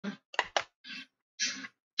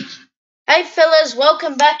Hey fellas,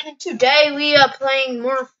 welcome back, and today we are playing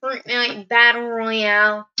more Fortnite Battle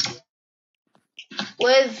Royale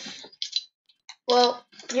with, well,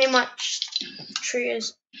 pretty much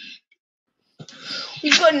trios.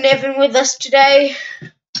 We've got Nevin with us today.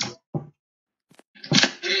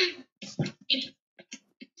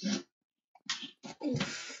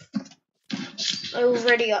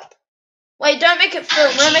 Already up. Wait, don't make it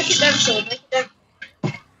full. No, make it don't fill. Make it don't.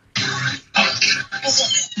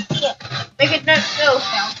 Make it don't fill.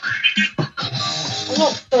 I'm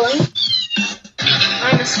not filling.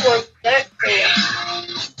 I'm a squad. Don't fill.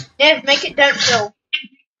 Nev, make it don't fill.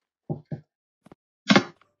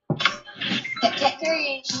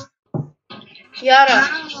 Yara.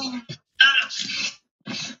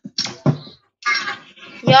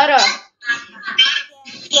 Yara.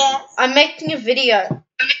 Yes. I'm making a video.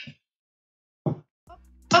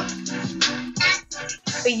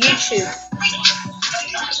 For YouTube.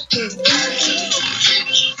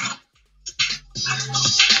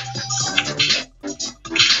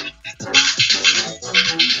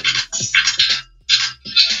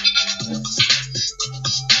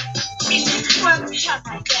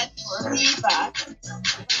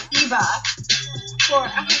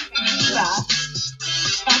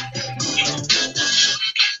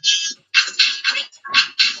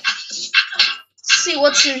 See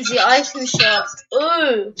what's in the item shop.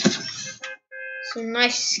 Ooh, some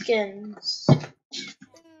nice skins.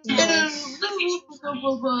 Nice.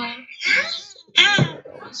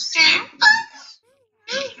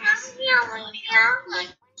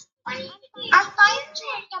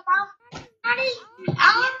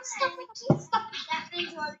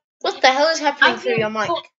 What the hell is happening through your mic?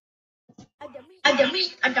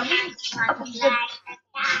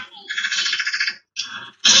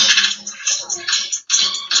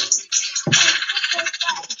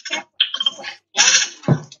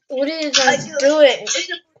 What are you guys doing?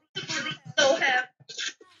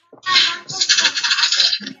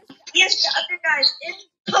 Yes, the other guys in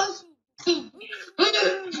post. No,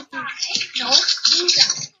 you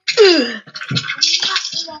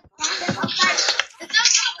guys.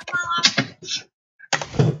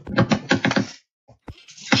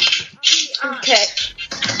 Okay.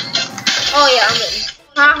 Oh yeah, I'm in.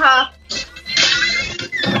 Haha.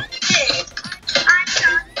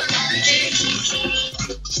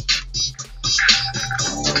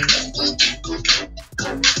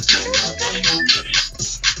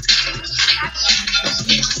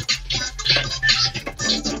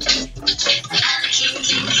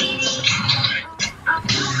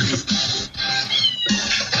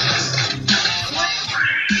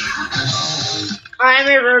 I'm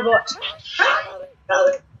a robot.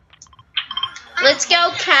 Let's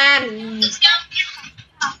go, Cam.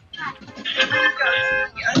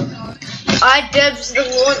 I dibs the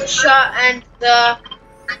launcher and the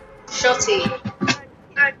shotty.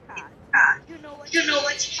 You know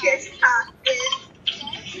what his path is?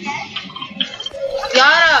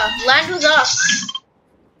 Yara, land with us.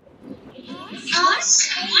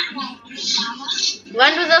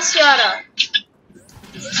 Land with us, Yara.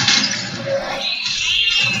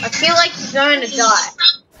 I feel like he's going to die.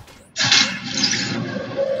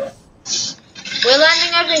 We're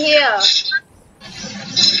landing over here.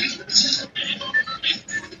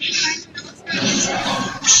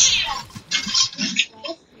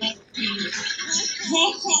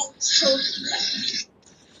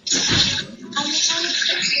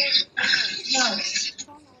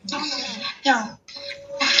 No.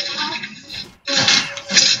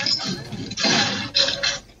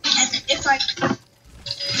 If I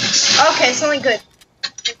Okay, something good.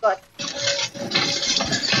 Thank God.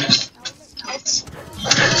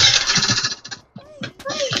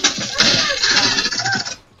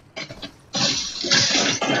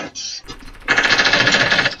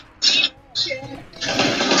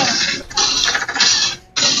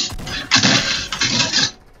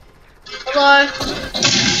 Hello.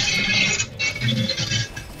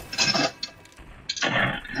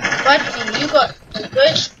 What do you got?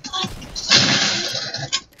 Good?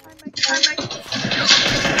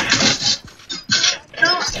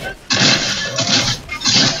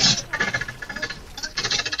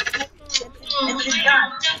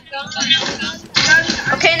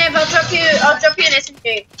 Okay, Nev, I'll drop you an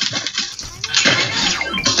SMG.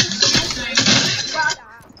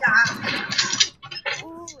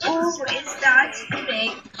 Oh, it's that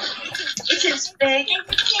big. It is big.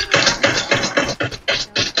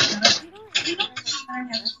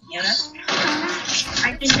 I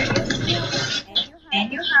can hear you.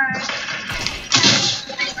 And you heard.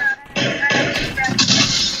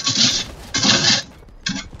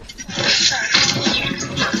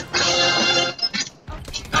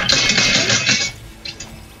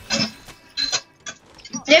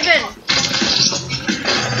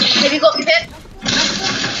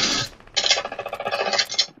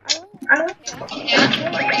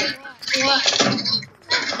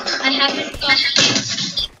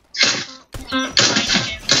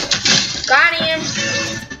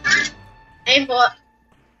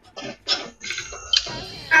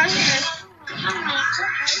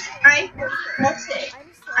 That's it.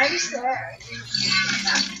 I'm sad.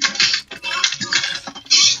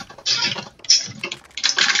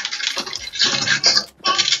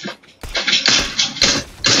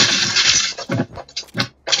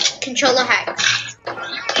 Controller hack.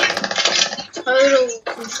 Total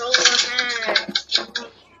controller hack.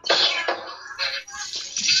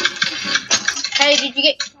 Hey, did you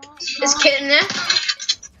get this kit in there?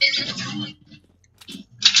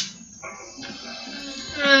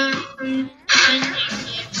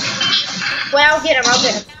 Well, I'll get him. I'll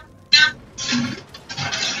get him.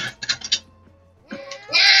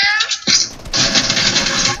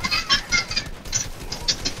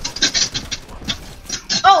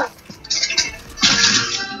 Oh!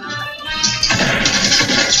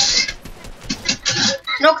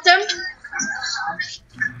 Knocked him.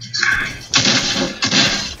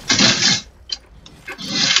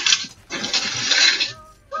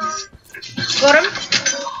 Got him.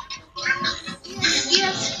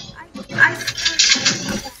 Yes.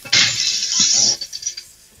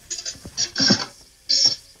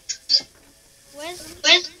 Where's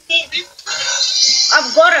it? I've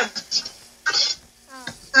got him.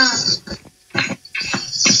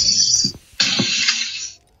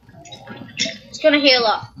 It's gonna heal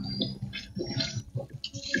up.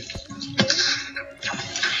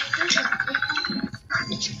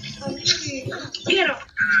 Get him.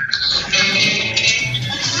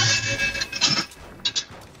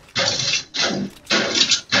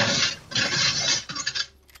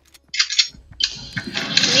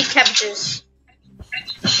 I need cabbages.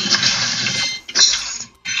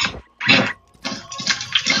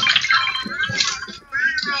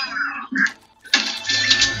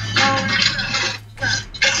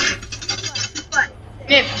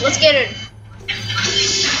 Nev, let's get it.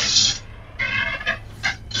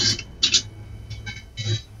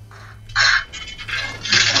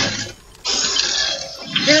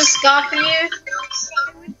 There's a scar for you.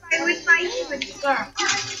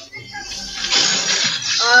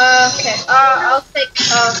 Okay. I'll take.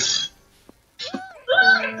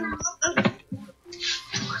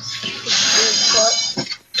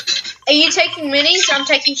 Are you taking minis? I'm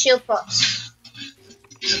taking shield pots.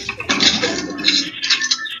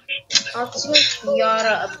 I'll take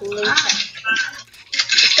Yara a blue tank.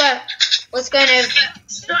 Let's go. Let's go, Nev.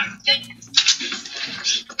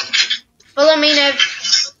 Follow me, Nev.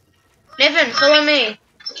 Nevin, follow me.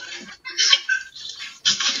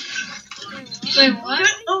 Wait, what?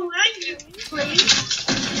 Oh, where are you, please?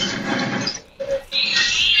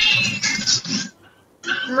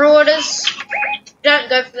 Marauders. Don't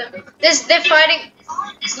go for them. They're fighting.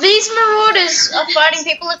 These marauders are fighting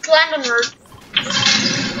people at Landon Road. I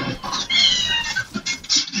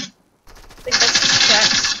think that's the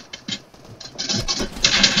tracks.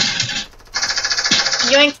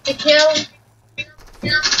 Yoink to kill.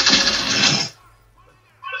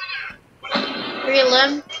 3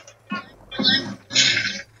 limb.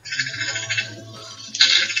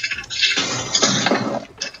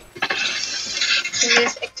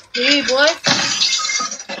 This XP, boy.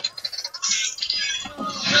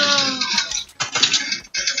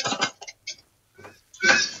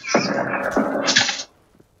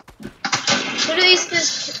 Who do these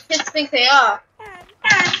kids think they are?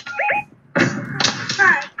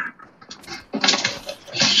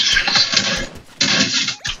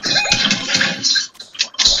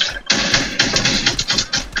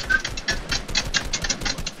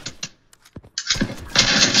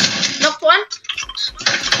 Knocked one.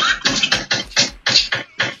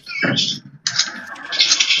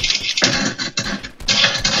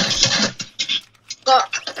 Got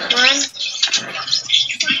one.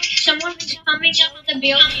 Someone is coming up the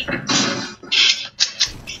building.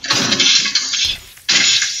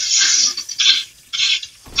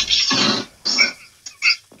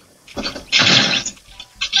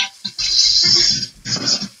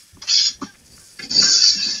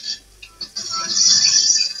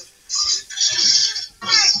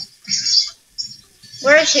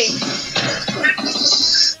 Where is he? I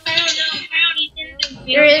don't know. He's in the building.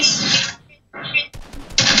 Here he is.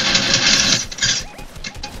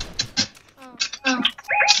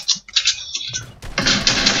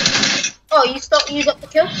 Oh, you got the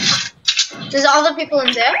kill? There's other people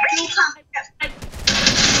in there?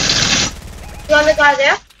 The other guy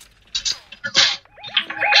there?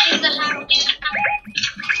 In the house.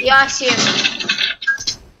 Yeah, I see him.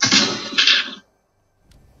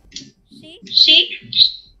 See?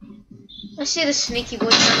 I see the sneaky boy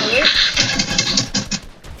trying to loot.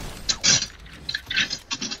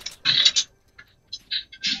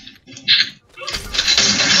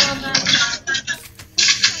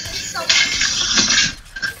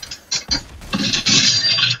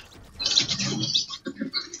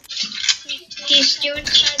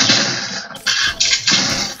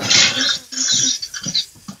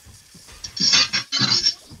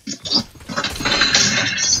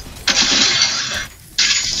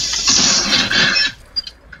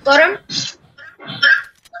 Got him.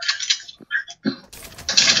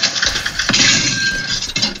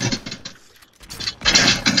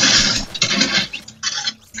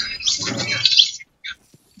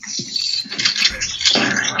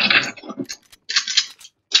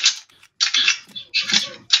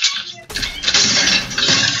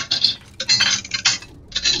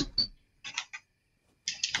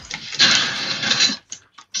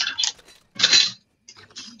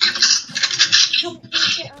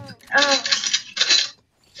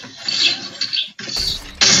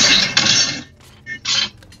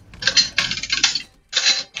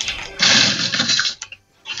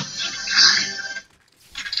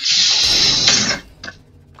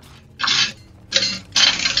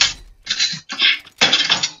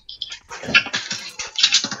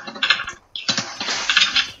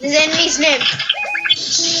 There's enemies, Nev.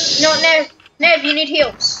 No, Nev. Nev, you need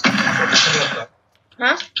heals.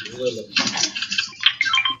 Huh?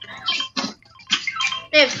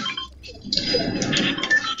 Nev.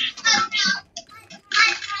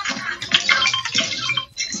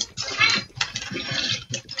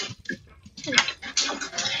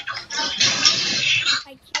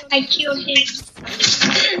 I killed him.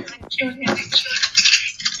 I killed him.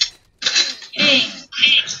 Hey.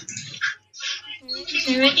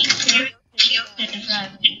 I already killed the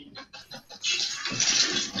driver.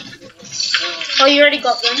 Oh, you already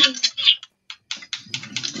got one.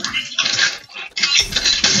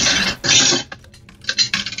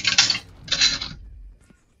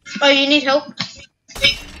 Oh, you need help?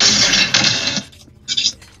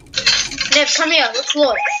 Nev, come here. Let's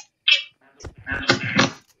launch.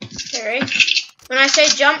 Okay, ready? When I say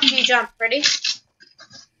jump, you jump. Ready?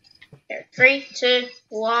 Okay, 3, 2,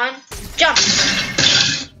 1, jump!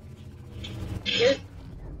 Good.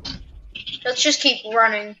 Let's just keep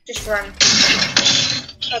running. Just run.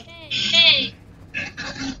 Hey.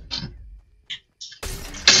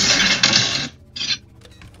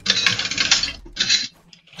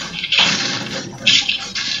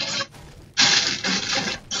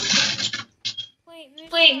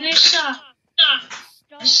 Wait, Mr.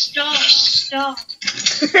 Stop.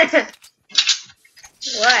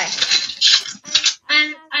 Why?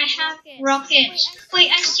 I have rockets. Wait,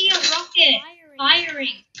 I see a rocket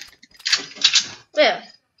firing. Where?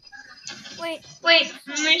 Wait,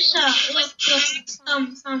 Mr. Look.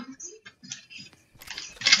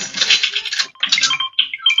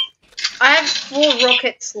 I have 4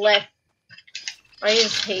 rockets left. I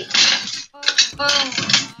use heat. Oh,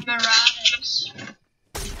 Mirages.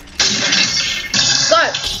 Go!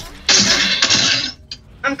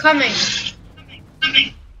 I'm coming.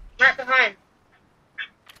 Right behind.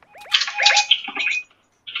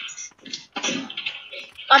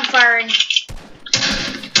 I'm firing.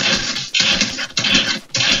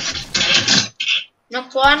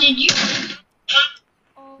 Knocked one. Did you?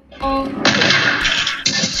 Oh.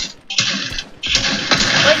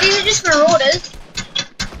 Wait, these are just marauders.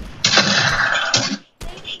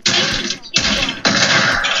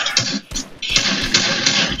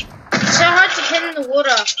 It's so hard to hit in the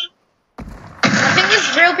water. I think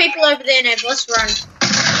there's real people over there, Nev. Let's run.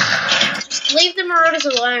 Just leave the marauders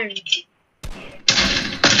alone.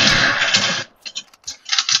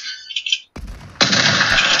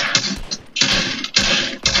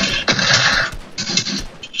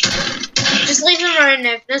 Just leave them alone,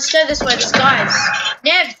 Nev. Let's go this way. There's guys.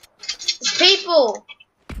 Nev! There's people!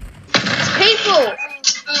 There's people!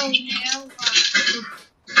 Oh,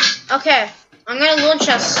 no. Okay. I'm gonna launch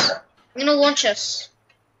us.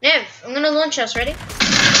 Nev, I'm gonna launch us. Ready?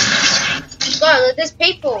 Go. Look, there's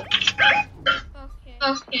people.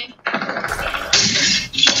 Okay.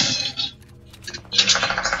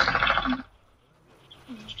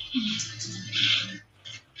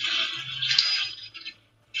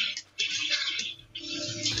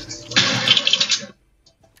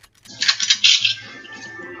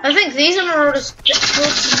 I think these are marauders that killed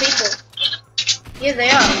some people. Yeah, they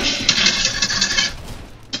are.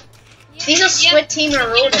 These are sweat team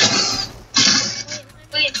marauders.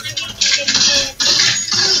 Wait, let me get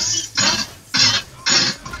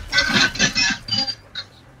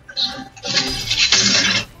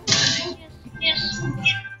Yes.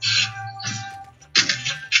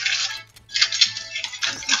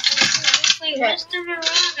 Wait, where's the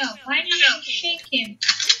Marauder? Why did you shake him?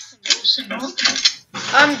 Personal.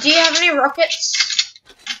 Do you have any rockets?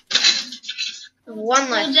 One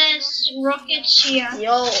Oh, left. there's rockets here.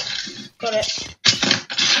 Yo, got it.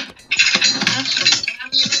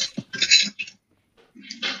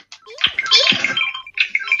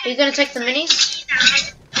 Are you gonna take the minis?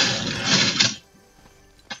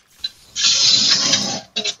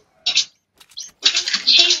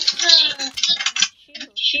 Take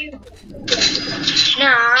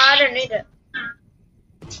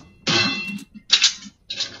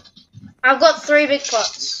 3 big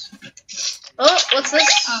pots. Oh, what's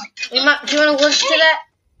this? Oh. Do you want to launch to that?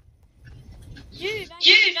 Dude,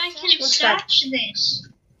 I can What's that? search this.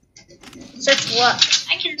 Search what?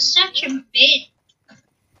 I can search a bit.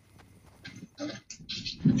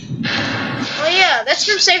 Oh yeah, that's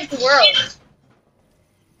from Save the World.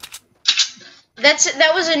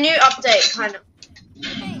 That was a new update, kind of.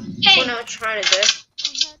 Hey, What I'm trying to do.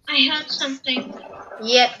 I heard something.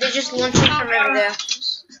 Yeah, they're just launching from over there.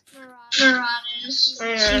 Marauders. I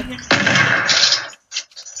know.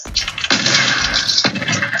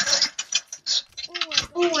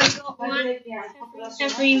 Oh, I got one.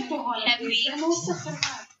 Every heavy.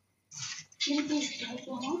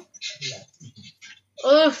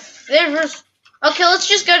 Oof, there's. Okay, let's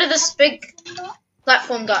just go to this big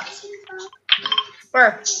platform, guys. Bro,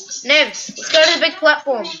 Nev, let's go to the big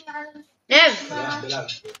platform. Nev,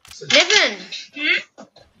 Nevin,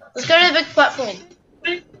 let's go to the big platform.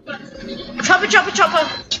 Chopper.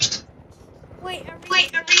 Wait,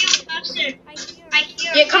 Wait, a real person. I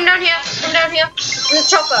hear. Yeah, come down here. There's a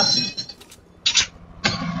chopper.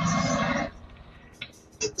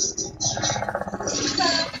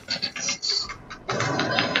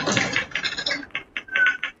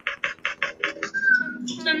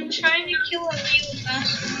 I'm trying to kill a real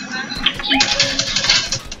person.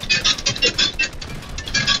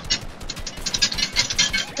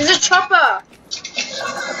 There's a chopper.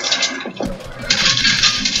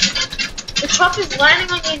 The chopper's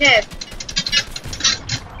landing on you, Nev.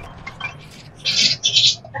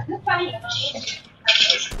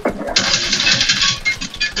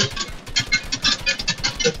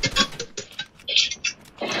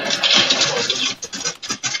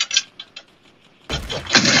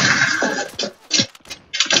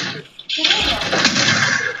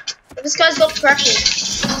 This guy's got grapple.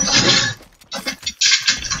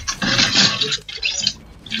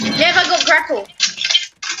 Nev, I got grapple.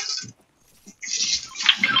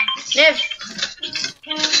 Nev.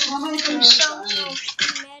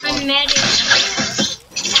 I'm mad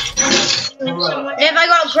Nev, I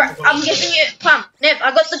got I'm giving you pump. Nev,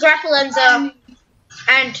 I got the grapple and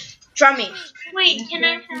drummy. Wait, can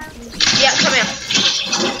I have? Yeah, come here.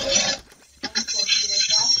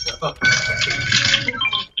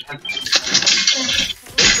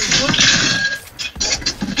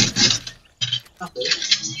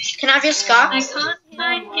 Can I have your scar? I can't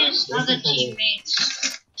find his other teammates.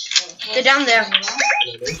 They're down there.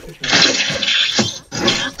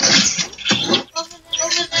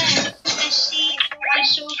 Over there. I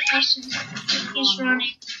saw a person. He's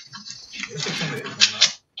running.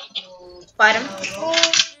 Fight him.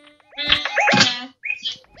 Yeah.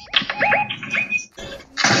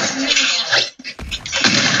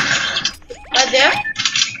 Right there.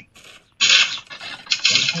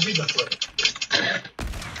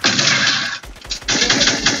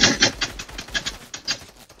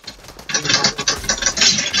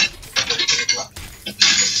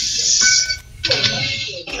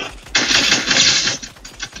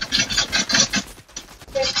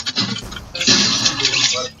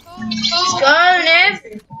 Let's go, Nev.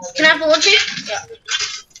 Can I have a launcher? Yeah.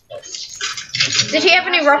 Did he have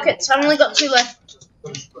any rockets? I only got 2 left.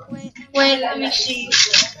 Wait, let me see.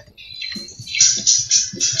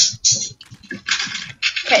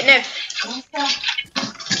 Okay, Nev.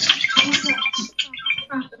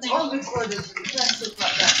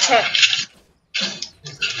 Okay.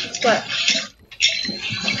 Let's go.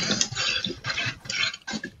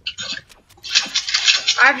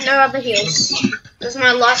 I have no other heals. This is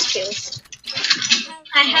my last heals.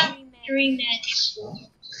 I have 3 meds.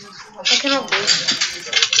 I cannot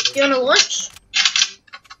lose. Do you want to launch?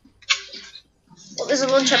 Well, there's a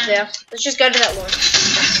launch up there. Let's just go to that launch.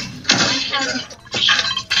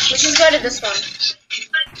 Let's just go to this one.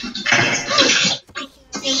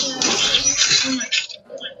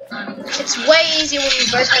 It's way easier when we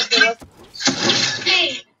both have the weapons.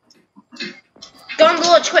 Hey, Go on the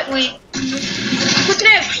launch, quick. wait. Quick,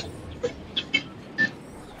 Nev.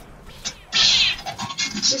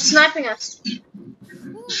 They're sniping us.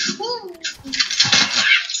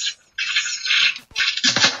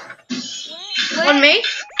 On me?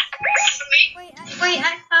 Wait,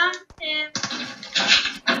 I found him.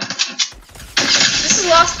 This is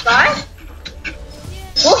last guy?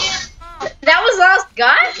 Oh, that was last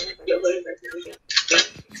guy?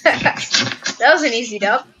 That was an easy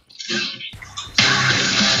dub.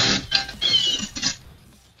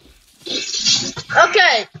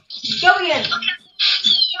 Okay, go again.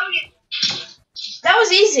 That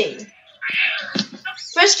was easy.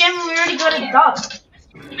 First game we already got a dub.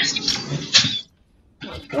 Oh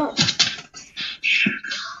my god.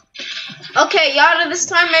 Okay, Yara, this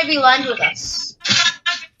time maybe land with us.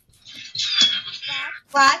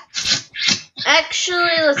 What?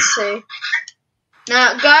 Actually, let's see.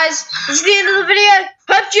 Now, guys, this is the end of the video.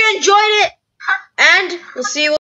 Hope you enjoyed it, and we'll see you.